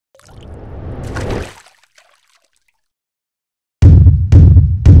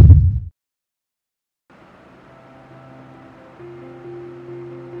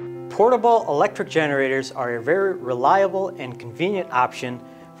Portable electric generators are a very reliable and convenient option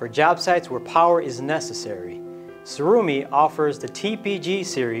for job sites where power is necessary. Tsurumi offers the TPG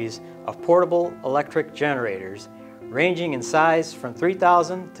series of portable electric generators, ranging in size from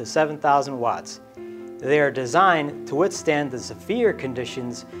 3,000 to 7,000 watts. They are designed to withstand the severe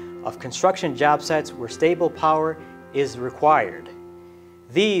conditions of construction job sites where stable power is required.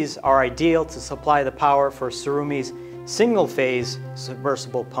 These are ideal to supply the power for Tsurumi's single-phase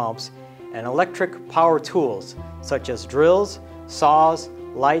submersible pumps and electric power tools such as drills, saws,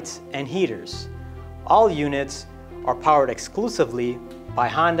 lights, and heaters. All units are powered exclusively by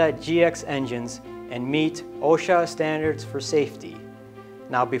Honda GX engines and meet OSHA standards for safety.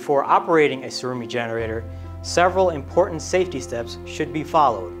 Now, before operating a Tsurumi generator, several important safety steps should be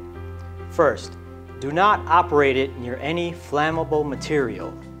followed. First, do not operate it near any flammable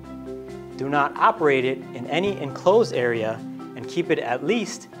material. Do not operate it in any enclosed area and keep it at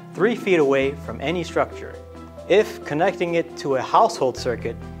least 3 feet away from any structure. If connecting it to a household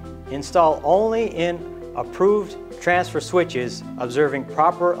circuit, install only in approved transfer switches observing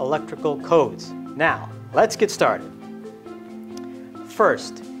proper electrical codes. Now, let's get started.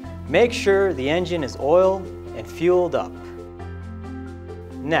 First, make sure the engine is oiled and fueled up.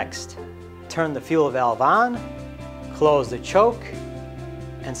 Next, turn the fuel valve on, close the choke,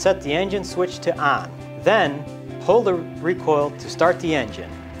 and set the engine switch to on. Then, pull the recoil to start the engine.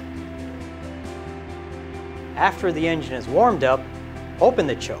 After the engine is warmed up, open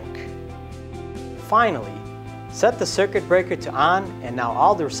the choke. Finally, set the circuit breaker to on, and now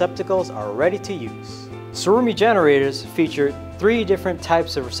all the receptacles are ready to use. Tsurumi generators feature 3 different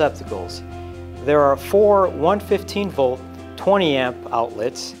types of receptacles. There are 4 115-volt 20-amp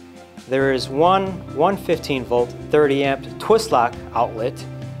outlets. There is one 115-volt 30-amp twist-lock outlet,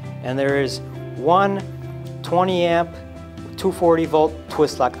 and there is one 20-amp 240-volt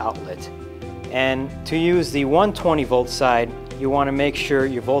twist-lock outlet. And to use the 120-volt side, you want to make sure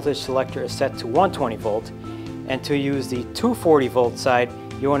your voltage selector is set to 120 volt. And to use the 240-volt side,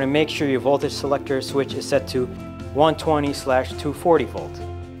 you want to make sure your voltage selector switch is set to 120/240 volt.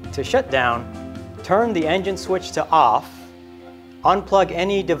 To shut down, turn the engine switch to off, unplug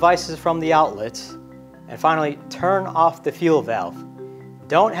any devices from the outlets, and finally turn off the fuel valve.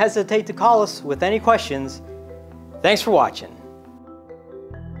 Don't hesitate to call us with any questions. Thanks for watching.